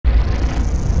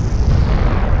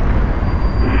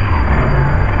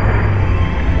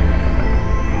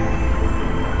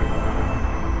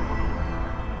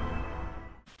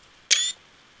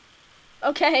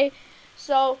Okay,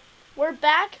 so we're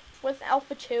back with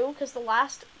Alpha 2 because the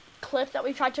last clip that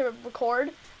we tried to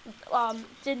record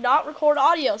did not record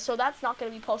audio, so that's not going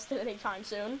to be posted anytime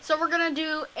soon. So we're going to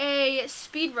do a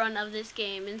speed run of this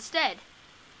game instead.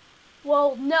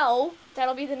 Well, no,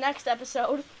 that'll be the next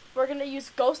episode. We're going to use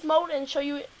ghost mode and show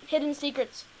you hidden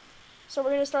secrets. So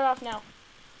we're going to start off now.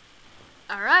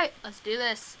 Alright, let's do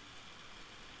this.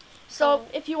 So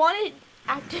if you want to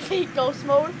activate ghost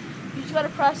mode, you just got to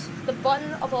press the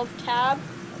button above tab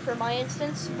for my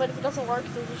instance, but if it doesn't work,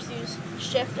 then just use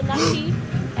shift in that key,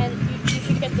 and you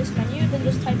should get this menu. Then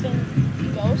just type in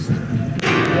ghost. You'll be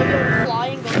able to fly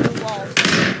and go through walls.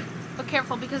 But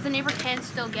careful, because the neighbor can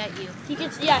still get you. He can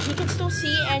still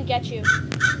see and get you.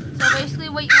 So basically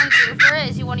what you want to do for it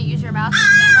is you want to use your mouse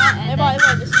and camera. And by the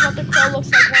way, this is what the crow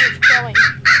looks like when it's crowing.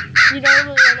 You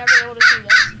normally are never able to see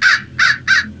this.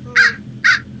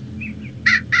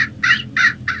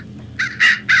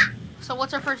 So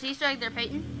what's our first Easter egg there,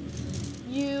 Peyton?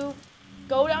 You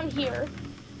go down here.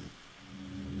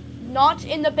 Not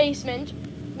in the basement.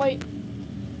 Wait.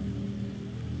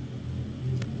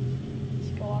 Let's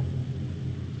go up.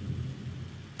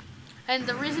 And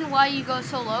the reason why you go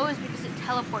so low is because it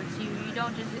teleports you.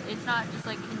 It's not just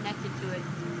like connected to it.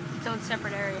 It's its own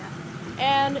separate area.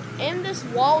 And in this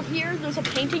wall here, there's a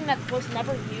painting that was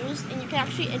never used, and you can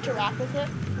actually interact with it.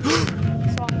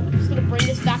 So I'm just gonna bring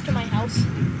this back to my house.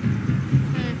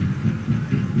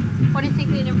 Why do you think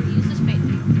they never used this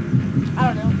painting? I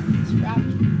don't know. It's scrapped.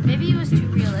 Maybe it was too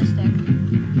realistic.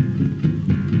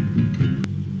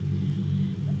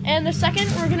 And the second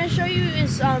we're gonna show you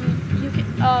is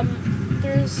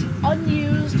there's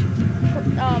unused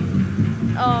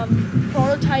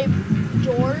prototype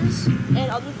doors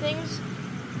and other things,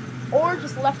 or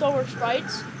just leftover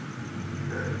sprites.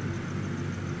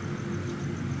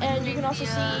 And you can also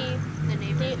see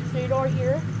the 3-door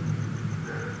here.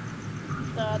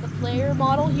 The player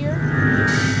model here.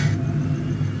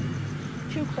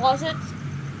 2 closets.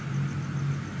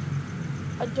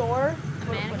 A door.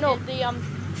 No, the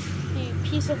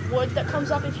piece of wood that comes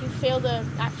up if you fail the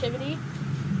activity.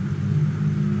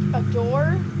 A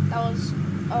door. That was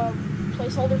a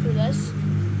placeholder for this.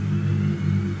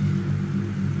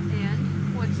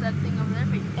 And what's that thing over there?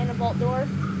 And a vault door.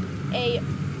 A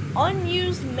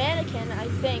unused mannequin, I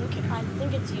think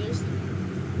it's used.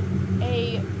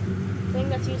 A thing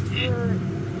that's used for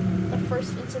the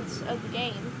first instance of the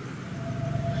game.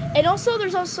 And also,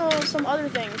 there's also some other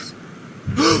things.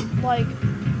 Like,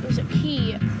 there's a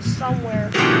key somewhere.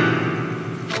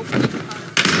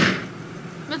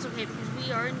 That's okay, because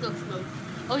we are in ghost mode.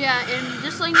 Oh yeah, and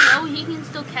just so you know, he can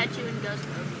still catch you in ghost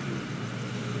mode.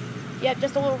 Yeah,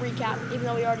 just a little recap, even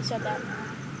though we already said that.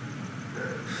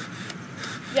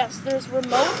 Yes, there's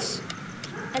remotes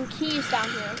and keys down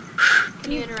here.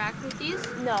 Can you interact with these?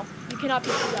 No, you cannot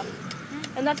pick these up.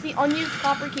 And that's the unused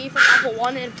copper key from Alpha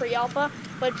 1 and pre-Alpha,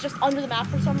 but it's just under the map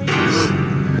for some reason.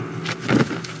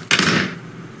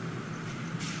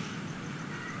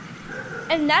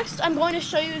 And next, I'm going to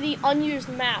show you the unused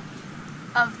map.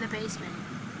 Of the basement.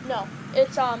 No,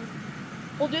 it's,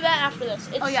 we'll do that after this.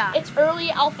 It's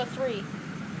early Alpha 3.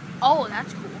 Oh,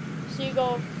 that's cool. So you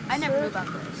go, I never knew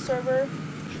about this. Server,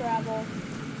 travel,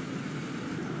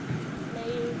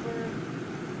 neighbor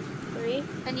 3.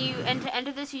 And to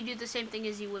enter this, you do the same thing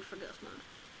as you would for ghost mode.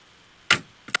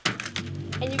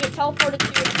 And you get teleported to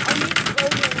an unused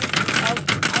version of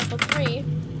Alpha 3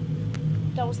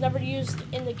 that was never used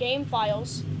in the game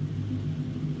files.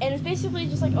 And it's basically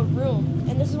just like a room.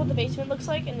 And this is what the basement looks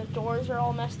like, and the doors are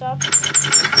all messed up.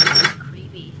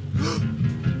 Creepy.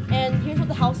 And here's what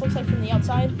the house looks like from the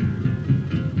outside.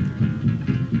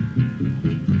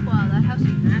 Wow, that house is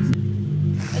massive.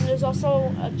 And there's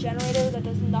also a generator that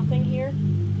does nothing here.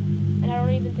 And I don't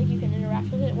even think you can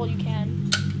interact with it. Well, you can.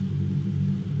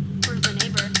 Where's the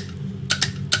neighbor?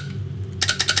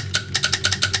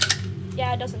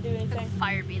 Yeah, it doesn't do anything.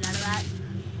 Fire beat out of that.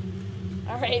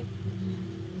 Alright.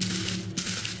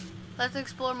 Let's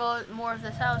explore more of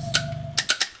this house.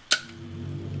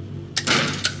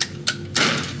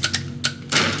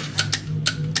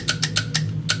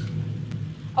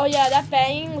 Oh yeah, that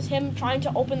banging was him trying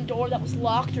to open the door that was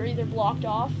locked or either blocked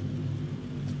off.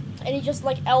 And he just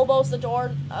like elbows the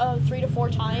door 3 to 4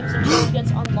 times until it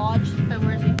gets unlodged. Wait,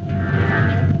 where is he? Right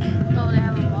there. Oh, they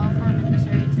have a wall for him in this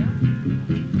area too.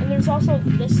 And there's also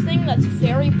this thing that's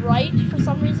very bright for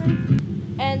some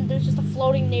reason. And there's just a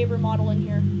floating neighbor model in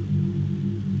here.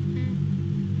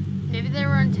 Maybe they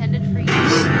were intended for you.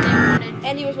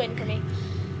 And he was waiting for me.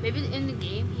 Maybe in the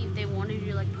game they wanted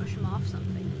you to like push him off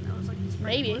something. And that was like this.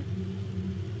 Maybe.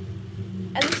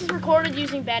 And this is recorded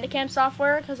using Bandicam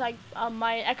software because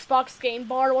my Xbox game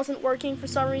bar wasn't working for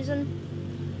some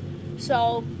reason.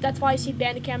 So that's why I see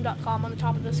bandicam.com on the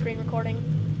top of the screen recording.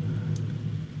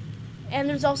 And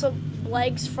there's also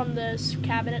legs from this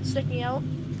cabinet sticking out.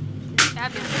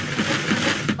 Cabinet.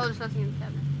 Oh, there's nothing in the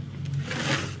cabinet.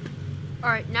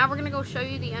 Alright, now we're gonna go show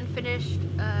you the unfinished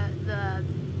the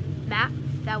map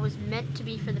that was meant to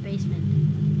be for the basement.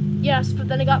 Yes, but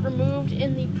then it got removed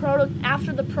in the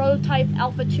after the prototype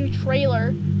Alpha 2 trailer.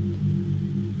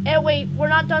 And wait, we're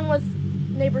not done with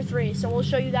Neighbor 3, so we'll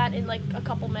show you that in like a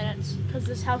couple minutes because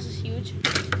this house is huge.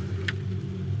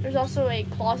 There's also a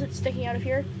closet sticking out of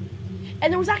here.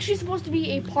 And there was actually supposed to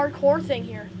be a parkour thing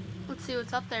here. Let's see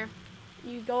what's up there.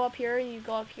 You go up here and you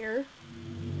go up here.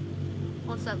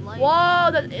 What's that light?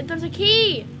 Whoa, there's a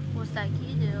key! What's that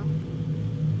key do?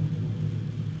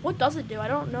 What does it do? I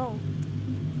don't know.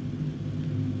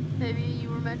 Maybe you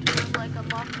were meant to like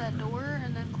unlock that door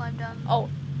and then climb down. Oh,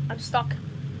 I'm stuck.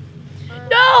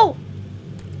 No!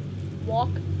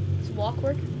 Walk. Does walk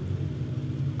work?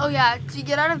 Oh yeah, to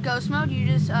get out of ghost mode, you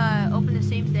just open the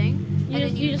same thing and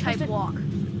then you just type walk.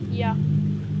 Yeah.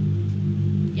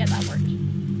 Yeah, that worked.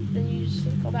 Then you just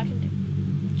go back and do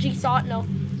Jigsaw it. No.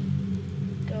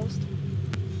 Ghost.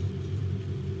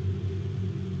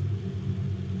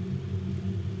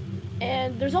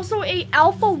 And there's also a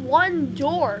Alpha 1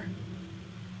 door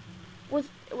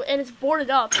and it's boarded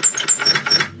up.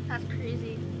 That's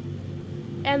crazy.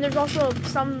 And there's also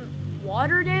some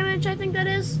water damage, I think that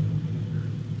is.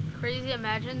 Crazy.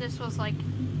 Imagine this is like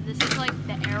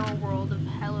the arrow world of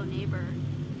Hello Neighbor.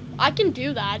 I can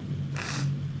do that.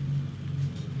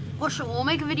 Well, sure, we'll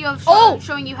make a video of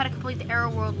showing you how to complete the arrow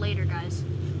world later, guys.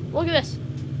 Look at this.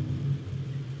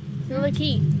 Another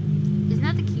key. Isn't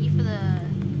that the key for the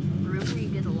room where you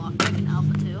get the lockpick in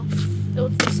Alpha 2? Oh,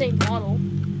 it's the same model.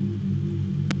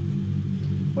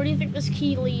 Where do you think this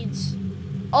key leads?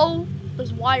 Oh,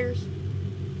 there's wires.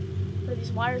 Where do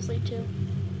these wires lead to?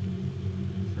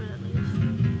 Where that leads?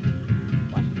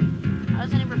 What? How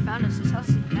has anyone found us? This house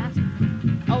is massive.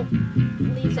 Oh,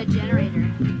 leads It's a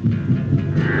generator. Leads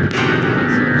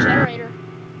to the generator.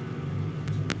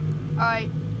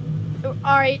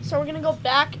 Alright, so we're gonna go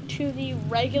back to the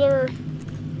regular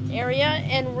area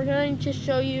and we're going to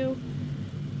show you.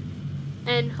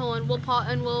 And hold on,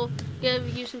 we'll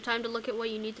give you some time to look at what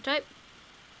you need to type.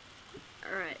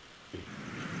 Alright.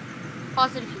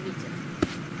 Pause it if you need to.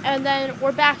 And then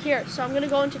we're back here. So I'm gonna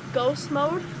go into ghost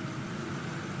mode.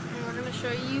 And we're gonna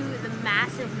show you the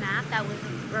massive map that was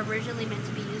originally meant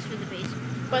to be used for the basement.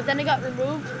 But then it got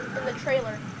removed in the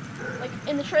trailer. Like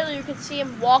in the trailer you can see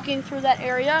him walking through that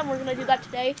area and we're gonna do that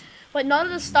today. But none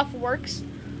of this stuff works.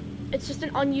 It's just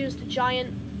an unused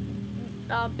giant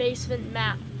basement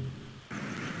map.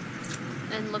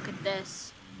 And look at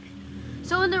this.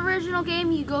 So in the original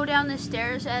game, you go down the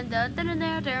stairs and Yeah, this place.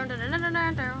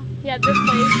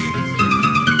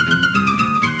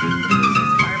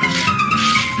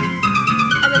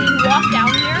 And then you walk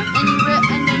down here,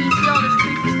 and then you see all this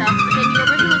creepy stuff. But then you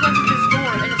originally go through this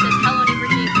door and it says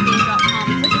HelloNeighborGame.com.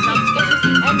 which is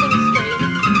the ending screen.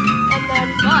 And then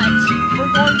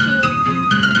we're going to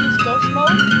use ghost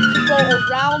mode to go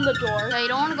around the door. Yeah, you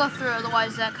don't want to go through,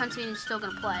 otherwise that cutscene is still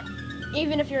gonna play.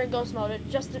 Even if you're in ghost mode, it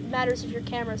just matters if your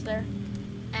camera's there.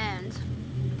 And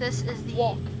this is the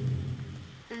walk.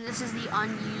 And this is the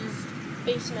unused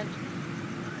basement.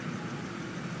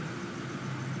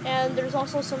 And there's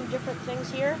also some different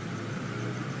things here.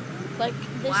 Like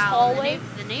this hallway.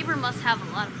 The neighbor must have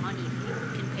a lot of money if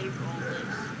he can pay for all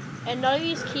this. And none of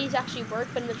these keys actually work,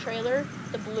 but in the trailer,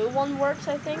 the blue one works,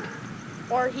 I think.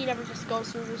 Or he never just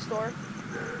goes through the store.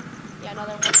 Yeah,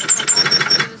 another one.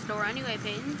 Through this door anyway,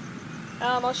 Peyton.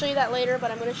 I'll show you that later,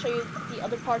 but I'm going to show you the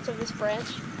other parts of this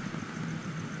branch.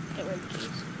 Get rid of the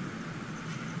keys.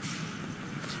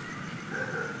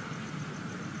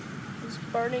 This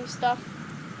burning stuff.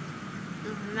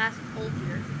 There's a massive hole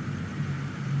here.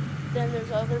 Then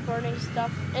there's other burning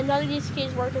stuff. And none of these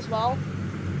keys work as well.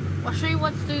 I'll show you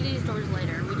what's through these doors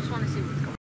later. We just want to see what's going on.